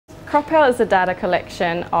CropPAL is a data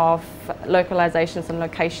collection of localizations and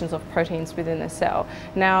locations of proteins within a cell.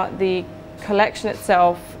 Now, the collection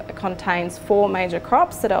itself contains 4 major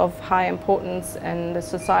crops that are of high importance in the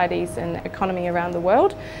societies and economy around the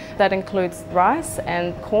world. That includes rice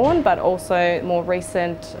and corn, but also more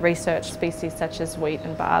recent research species such as wheat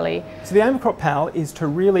and barley. So the aim of CropPAL is to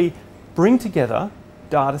really bring together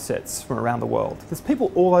data sets from around the world. There's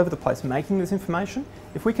people all over the place making this information.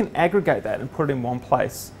 If we can aggregate that and put it in one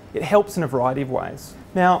place, it helps in a variety of ways.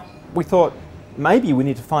 Now, we thought maybe we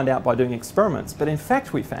need to find out by doing experiments, but in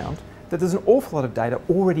fact we found that there's an awful lot of data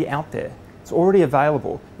already out there. It's already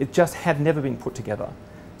available. It just had never been put together.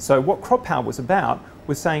 So what CropPAL was about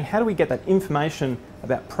was saying, how do we get that information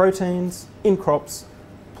about proteins in crops,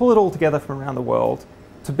 pull it all together from around the world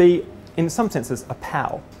to be, in some senses, a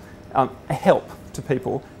pal, a help to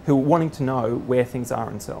people who are wanting to know where things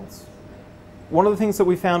are in cells. One of the things that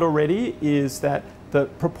we found already is that the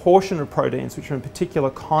proportion of proteins which are in particular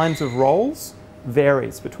kinds of roles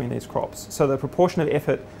varies between these crops. So the proportion of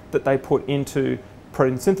effort that they put into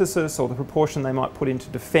protein synthesis or the proportion they might put into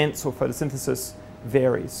defense or photosynthesis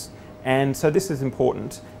varies. And so this is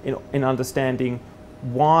important in understanding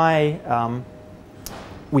why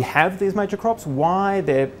we have these major crops, why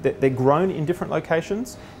they're grown in different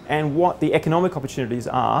locations, and what the economic opportunities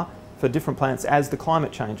are for different plants as the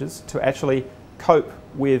climate changes to actually cope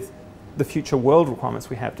with the future world requirements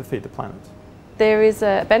we have to feed the planet. There is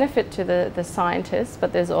a benefit to the scientists,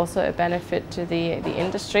 but there's also a benefit to the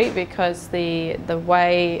industry, because the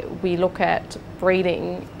way we look at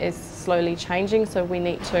breeding is slowly changing, so we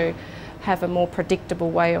need to have a more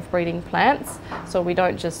predictable way of breeding plants. So we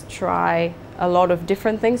don't just try a lot of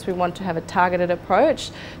different things, we want to have a targeted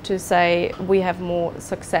approach to say we have more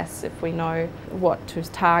success if we know what to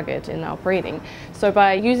target in our breeding. So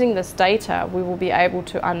by using this data, we will be able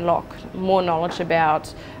to unlock more knowledge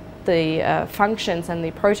about the functions and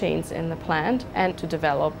the proteins in the plant and to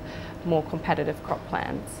develop more competitive crop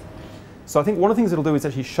plants. So I think one of the things it'll do is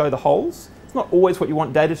actually show the holes. It's not always what you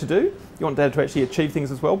want data to do. You want data to actually achieve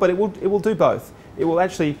things as well, but it will do both. It will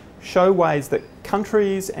actually show ways that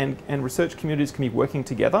countries and research communities can be working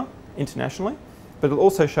together internationally, but it'll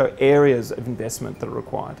also show areas of investment that are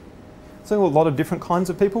required. So a lot of different kinds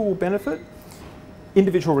of people will benefit.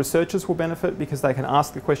 Individual researchers will benefit because they can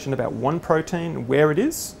ask the question about one protein, where it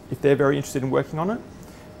is, if they're very interested in working on it.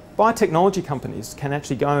 Biotechnology companies can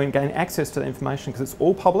actually go and gain access to the information because it's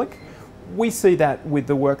all public. We see that with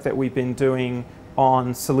the work that we've been doing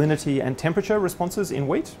on salinity and temperature responses in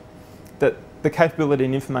wheat, that the capability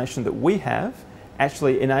and information that we have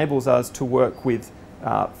actually enables us to work with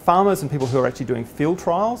farmers and people who are actually doing field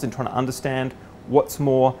trials and trying to understand what's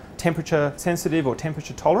more temperature sensitive or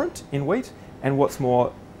temperature tolerant in wheat and what's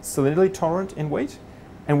more salinity tolerant in wheat,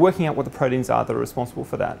 and working out what the proteins are that are responsible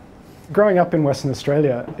for that. Growing up in Western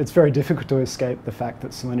Australia, it's very difficult to escape the fact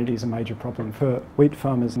that salinity is a major problem for wheat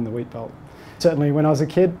farmers in the wheat belt. Certainly when I was a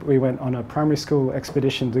kid, we went on a primary school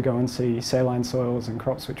expedition to go and see saline soils and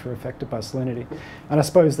crops which were affected by salinity. And I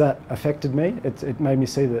suppose that affected me. It made me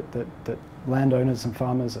see that landowners and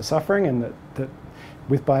farmers are suffering, and that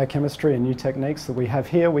with biochemistry and new techniques that we have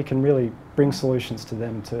here, we can really bring solutions to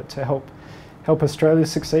them to help Australia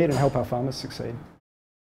succeed and help our farmers succeed.